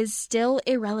breakfast is still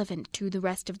irrelevant to the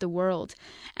rest of the world,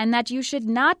 and that you should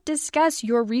not discuss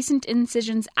your recent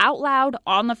incisions out loud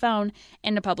on the phone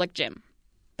in a public gym.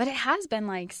 But it has been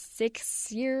like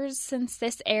 6 years since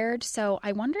this aired, so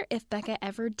I wonder if Becca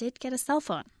ever did get a cell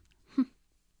phone.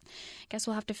 Guess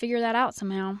we'll have to figure that out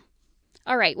somehow.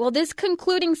 All right, well, this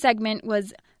concluding segment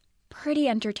was pretty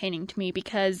entertaining to me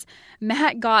because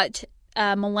Matt got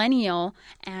a millennial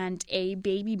and a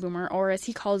baby boomer, or as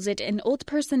he calls it, an old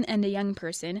person and a young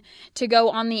person, to go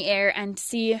on the air and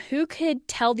see who could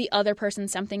tell the other person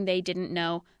something they didn't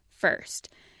know first.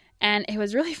 And it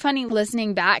was really funny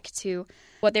listening back to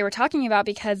what they were talking about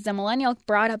because the millennial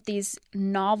brought up these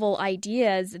novel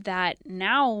ideas that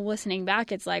now listening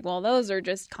back, it's like, well, those are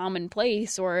just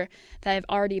commonplace or that have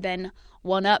already been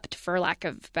one-upped, for lack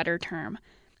of a better term.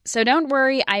 So don't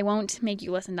worry, I won't make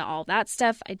you listen to all that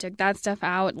stuff. I took that stuff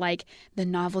out, like the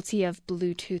novelty of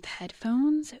Bluetooth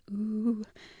headphones. Ooh.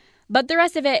 But the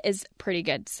rest of it is pretty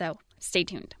good, so stay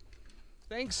tuned.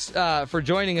 Thanks for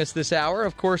joining us this hour.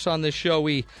 Of course, on this show,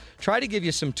 we try to give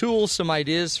you some tools, some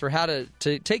ideas for how to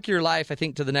take your life, I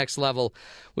think, to the next level.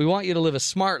 We want you to live a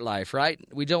smart life, right?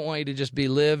 We don't want you to just be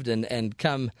lived and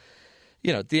come,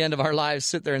 at the end of our lives,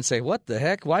 sit there and say, what the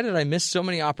heck? Why did I miss so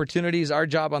many opportunities? Our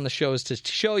job on the show is to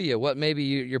show you what maybe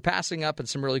you're passing up and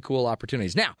some really cool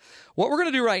opportunities. Now, what we're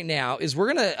going to do right now is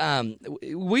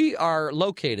we are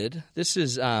located, this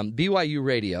is BYU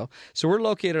Radio, so we're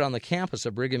located on the campus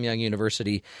of Brigham Young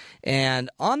University, and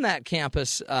on that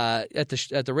campus at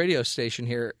the radio station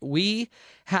here, we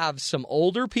have some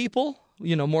older people,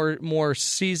 more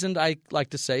seasoned, I like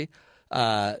to say,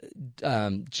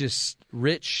 just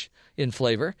rich in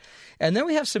flavor. And then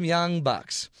we have some young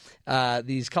bucks,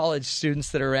 these college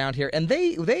students that are around here, and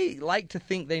they like to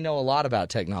think they know a lot about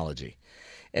technology.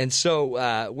 And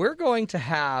so we're going to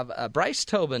have Bryce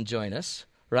Tobin join us,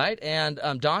 right? And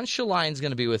Don Shaline's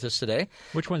going to be with us today.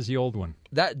 Which one's the old one?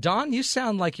 Don, you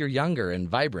sound like you're younger and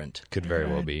vibrant. Could very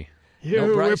well be.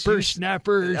 You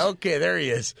whippersnappers. Okay, there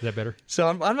he is. Is that better? So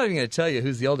I'm not even going to tell you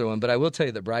who's the older one, but I will tell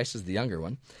you that Bryce is the younger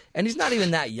one. And he's not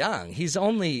even that young. He's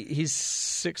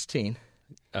 16.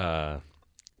 No.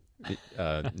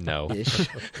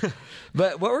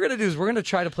 But what we're going to do is we're going to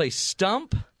try to play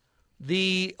Stump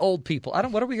the old people.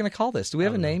 What are we going to call this? Do we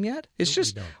have a name yet? It's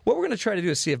just what we're going to try to do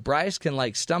is see if Bryce can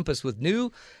like stump us with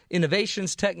new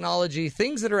innovations, technology,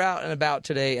 things that are out and about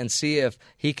today, and see if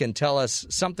he can tell us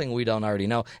something we don't already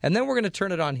know. And then we're going to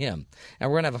turn it on him, and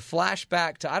we're going to have a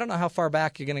flashback to I don't know how far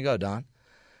back you're going to go, Don.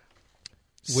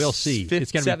 We'll see.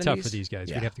 It's going to be tough 70s? for these guys.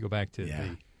 Yeah. We'd have to go back to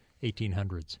the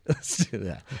 1800s. Let's do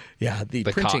that. Yeah, the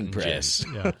printing cotton press.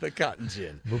 gin. Yeah. The cotton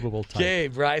gin. Movable type. Okay,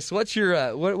 Bryce, what's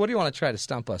your what do you want to try to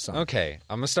stump us on? Okay,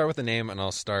 I'm going to start with a name, and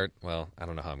I'll start, well, I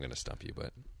don't know how I'm going to stump you,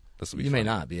 but this will be You fun. may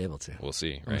not be able to. We'll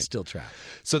see, I'm right? still try.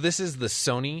 So this is the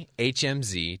Sony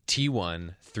HMZ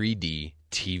T1 3D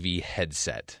TV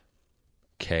headset.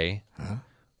 Okay? Huh?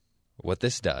 What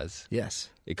this does, Yes.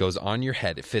 it goes on your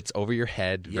head. It fits over your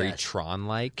head, very Yes.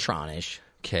 Tron-like. Tronish.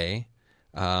 Okay.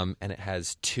 And it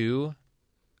has two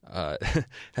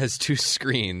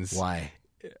screens. Why?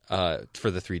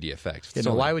 For the 3D effect.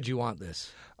 So why would you want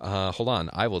this? Hold on.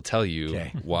 I will tell you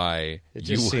why. It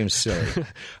just seems silly.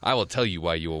 I will tell you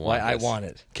why you will want Why I this. want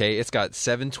it. Okay, it's got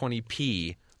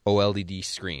 720p OLED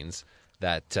screens.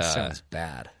 That sounds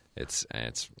bad. It's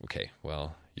okay.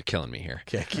 Well, you're killing me here.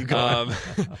 Okay, keep going.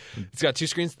 It's got two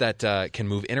screens that can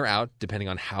move in or out depending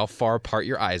on how far apart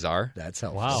your eyes are. That's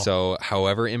helpful. Wow. So,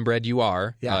 however inbred you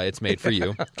are, it's made for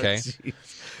you. Okay.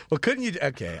 Well, couldn't you?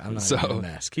 Okay, I'm not going to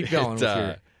mess. Keep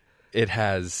going. It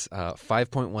has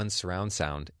 5.1 surround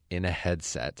sound in a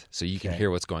headset, so you can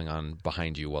hear what's going on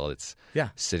behind you while it's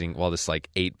sitting. While this like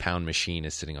 8-pound machine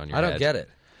is sitting on your head. I don't get it.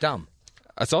 Dumb.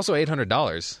 It's also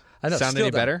 $800. I know. Sound still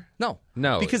any dumb. better? No.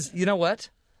 Because you know what?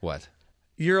 What?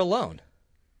 You're alone.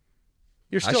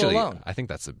 You're still Actually, alone. I think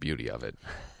that's the beauty of it.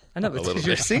 I know, but little because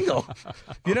you're bit. single.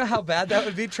 You know how bad that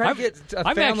would be? Try to get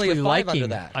a family of 5 under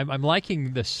that. I'm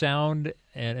liking the sound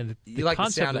and You like the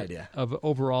concept sound idea. of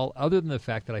overall, other than the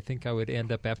fact that I think I would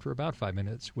end up after about 5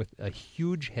 minutes with a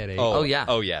huge headache. Oh, yeah.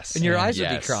 Oh, yes. And your eyes would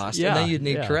be crossed, and then you'd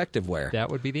need corrective wear. That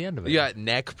would be the end of it. You got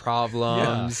neck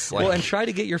problems. Yeah. Like, well, and try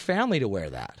to get your family to wear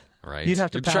that. right. You'd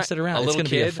have to pass it around. A It's little going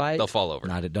to be a kid, fight. they'll fall over.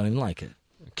 No, I don't even like it.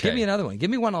 Okay. Give me another one. Give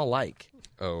me one I'll like.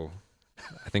 Oh,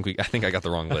 I think I got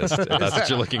the wrong list. If that's what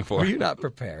you're looking for. Were you not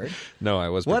prepared? No, I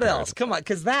was. What prepared. else? Come on,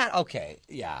 because that. Okay,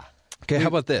 yeah. Okay, how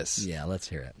about this? Yeah, let's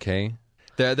hear it. Okay,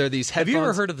 there are these Have headphones. you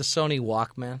ever heard of the Sony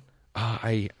Walkman?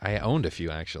 I owned a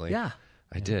few actually. Yeah.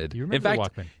 I did. You remember in the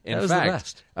fact, Walkman. In That was the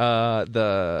fact,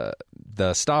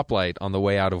 the stoplight on the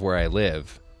way out of where I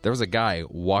live, there was a guy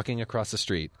walking across the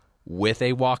street with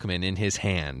a Walkman in his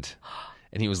hand,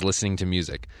 and he was listening to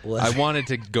music. I wanted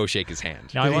to go shake his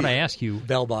hand. Now, I want to ask you,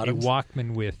 Bell a bottoms?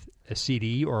 Walkman with a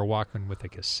CD or a Walkman with a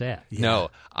cassette?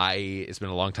 No, it's been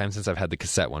a long time since I've had the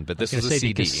cassette one, but this I was was a gonna say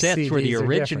CD. the cassettes were the CDs are different.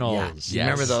 originals. Yeah. You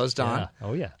remember those, Don? Yeah.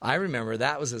 Oh, yeah. I remember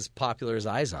that was as popular as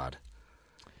iZod.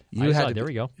 iZod, there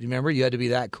we go. You remember you had to be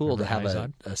that cool to have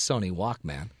Remember a Sony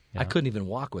Walkman. Yeah. I couldn't even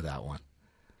walk without one.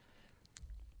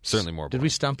 Certainly more. Did we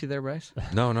stump you there, Bryce?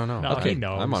 No. Okay. He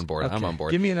knows. I'm on board. Okay. I'm on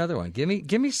board. Give me another one. Give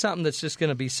me something that's just going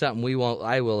to be something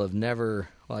I will have never.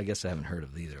 Well, I guess I haven't heard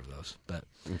of either of those. But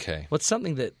Okay. what's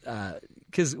something that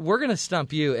because we're going to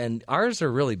stump you, and ours are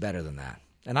really better than that.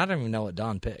 And I don't even know what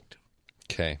Don picked.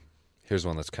 Okay. Here's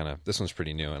one that's this one's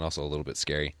pretty new and also a little bit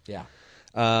scary. Yeah.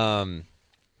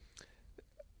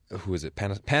 Who is it?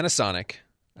 Panasonic.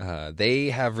 They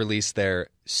have released their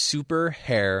Super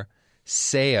Hair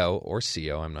Seo or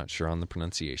Seo. I'm not sure on the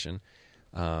pronunciation.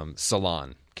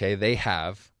 Salon. Okay. They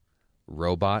have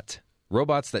robots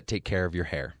that take care of your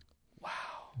hair.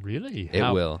 Really? It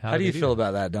will. How do you feel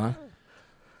about that, Don?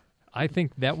 I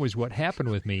think that was what happened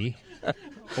with me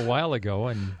a while ago,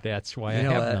 and that's why I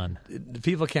have none.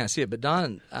 People can't see it, but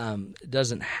Don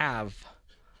doesn't have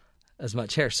as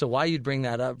much hair. So why you'd bring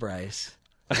that up, Bryce?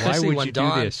 Why Especially would when you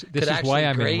Don do this? This could is why actually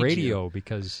I'm in grade radio, you.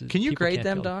 because Can you people grade can't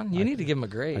them, tell. Don? You need to give them a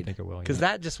grade. I think I will, because yeah.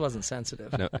 that just wasn't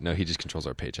sensitive. No, he just controls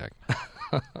our paycheck.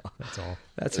 That's all.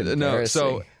 That's No,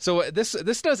 embarrassing. so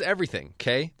this does everything,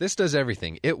 okay? This does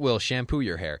everything. It will shampoo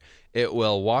your hair. It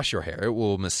will wash your hair. It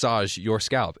will massage your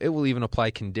scalp. It will even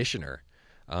apply conditioner.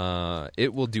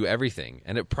 It will do everything,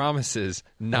 and it promises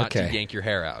not to yank your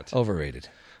hair out. Overrated.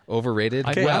 Overrated?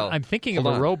 I'm thinking of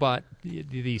hold a on. robot,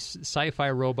 the sci-fi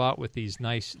robot with these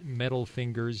nice metal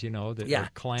fingers, that are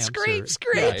clamps. Scrape, or,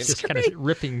 scrape, just scrape. kind of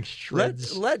ripping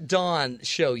shreds. Let Don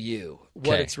show you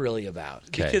what Okay. it's really about.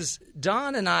 Okay. Because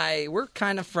Don and I, we're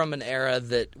kind of from an era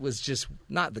that was just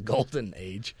not the golden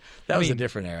age. That was a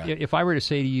different era. If I were to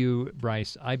say to you,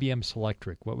 Bryce, IBM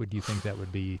Selectric, what would you think that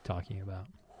would be talking about?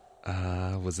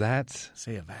 Was that?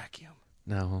 Say a vacuum.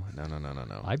 No.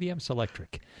 IBM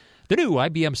Selectric. The new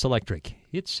IBM Selectric.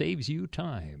 It saves you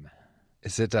time.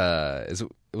 Was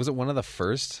it one of the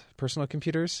first personal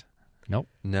computers? Nope.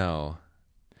 No.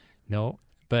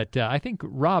 But I think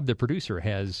Rob, the producer,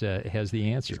 has the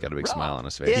answer. He's got a big smile on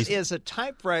his face. It is a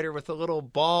typewriter with a little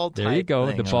ball type There you go,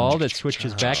 thing. the ball that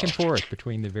switches back and forth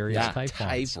between the various type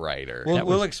fonts. Typewriter.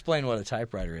 We'll explain what a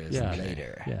typewriter is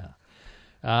later.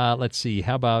 Yeah. Let's see.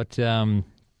 How about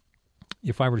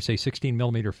if I were to say 16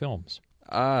 millimeter films?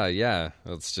 Yeah.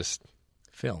 It's just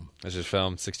film. It's just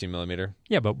film, 16 millimeter.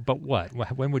 Yeah, but what?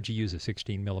 When would you use a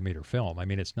 16 millimeter film? I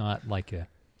mean, it's not like a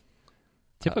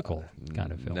typical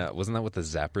kind of film. No, wasn't that what the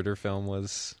Zapruder film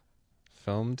was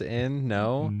filmed in?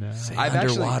 No. Say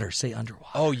underwater. Say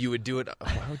underwater. Oh, you would do it.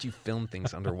 Why would you film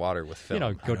things underwater with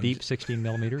film? Go deep, 16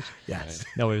 millimeters. Yes.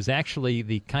 No, it was actually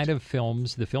the kind of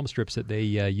films, the film strips that they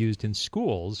used in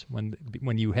schools when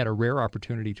you had a rare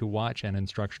opportunity to watch an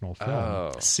instructional film.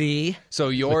 Oh. See? So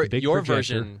your projector.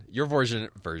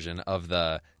 version of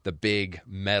the big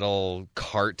metal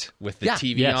cart with the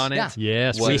TV yes, on it. Yeah.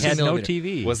 Yes, we had no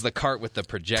TV. Was the cart with the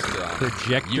projector on it.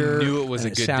 Projector. You knew it was a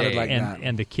good day. Like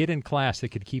and the kid in class that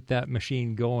could keep that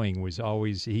machine going was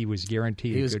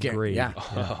guaranteed a good grade. Yeah.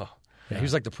 Yeah, he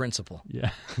was like the principal. Yeah.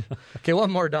 Okay,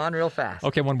 one more, Don, real fast.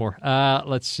 Okay, one more.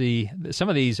 Let's see. Some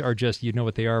of these are just, you know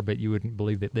what they are, but you wouldn't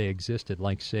believe that they existed.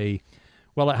 Like, say,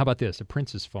 well, how about this? A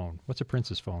Prince's phone. What's a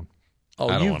Prince's phone?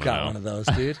 Oh, you've got one of those,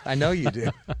 dude. I know you do.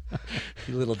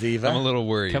 You little diva. I'm a little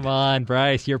worried. Come on,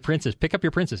 Bryce. You're Princess. Pick up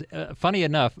your Princess. Funny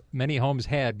enough, many homes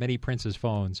had many Princess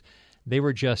phones. They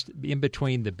were just in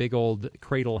between the big old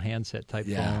cradle handset type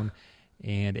phone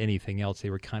and anything else.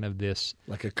 They were kind of this...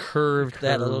 Like a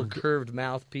little curved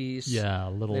mouthpiece. Yeah,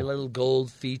 little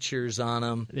gold features on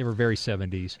them. They were very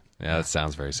 70s. Yeah, that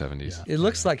sounds very 70s. Yeah. It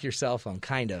looks like your cell phone,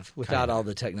 kind of, without all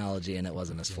the technology, and it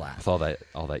wasn't as flat. With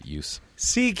all that use.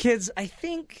 See, kids, I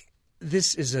think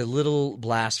this is a little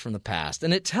blast from the past,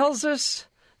 and it tells us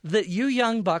that you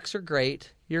young bucks are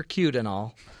great. You're cute and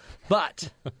all,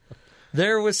 but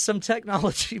there was some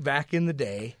technology back in the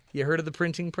day. You heard of the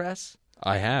printing press?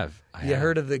 I have. You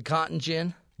heard of the cotton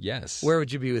gin? Yes. Where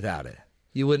would you be without it?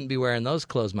 You wouldn't be wearing those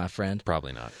clothes, my friend.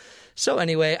 Probably not. So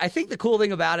anyway, I think the cool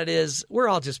thing about it is we're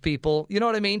all just people. You know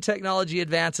what I mean? Technology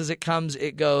advances, it comes,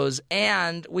 it goes,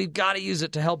 and we've got to use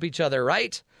it to help each other,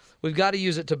 right? We've got to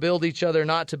use it to build each other,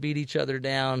 not to beat each other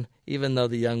down, even though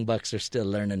the young bucks are still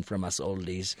learning from us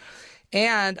oldies.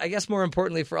 And I guess more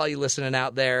importantly for all you listening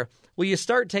out there, will you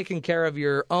start taking care of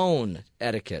your own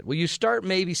etiquette? Will you start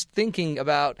maybe thinking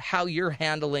about how you're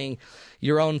handling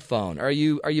your own phone? Are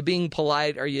you being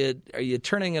polite? Are you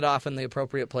turning it off in the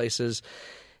appropriate places?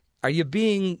 Are you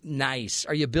being nice?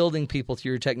 Are you building people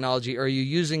through your technology? Or are you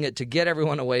using it to get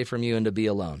everyone away from you and to be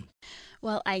alone?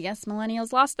 Well, I guess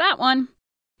millennials lost that one.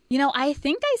 You know, I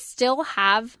think I still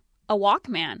have a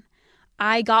Walkman.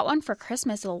 I got one for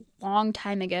Christmas a long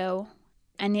time ago,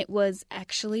 and it was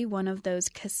actually one of those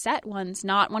cassette ones,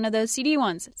 not one of those CD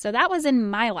ones. So that was in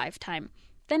my lifetime.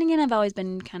 Then again, I've always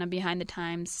been kind of behind the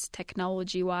times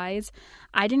technology-wise.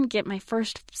 I didn't get my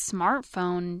first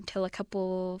smartphone till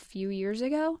a few years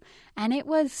ago, and it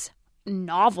was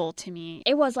novel to me.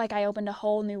 It was like I opened a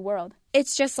whole new world.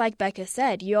 It's just like Becca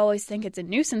said, you always think it's a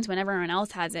nuisance when everyone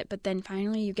else has it, but then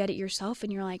finally you get it yourself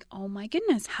and you're like, oh my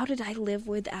goodness, how did I live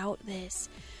without this?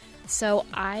 So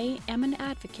I am an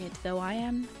advocate, though I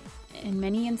am, in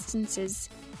many instances,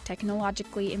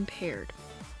 technologically impaired.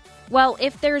 Well,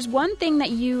 if there's one thing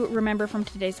that you remember from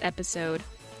today's episode,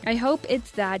 I hope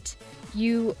it's that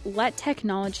you let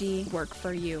technology work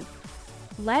for you.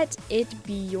 Let it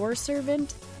be your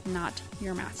servant, not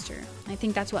your master. I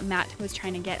think that's what Matt was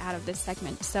trying to get out of this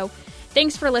segment. So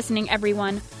thanks for listening,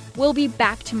 everyone. We'll be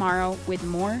back tomorrow with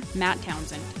more Matt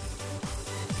Townsend.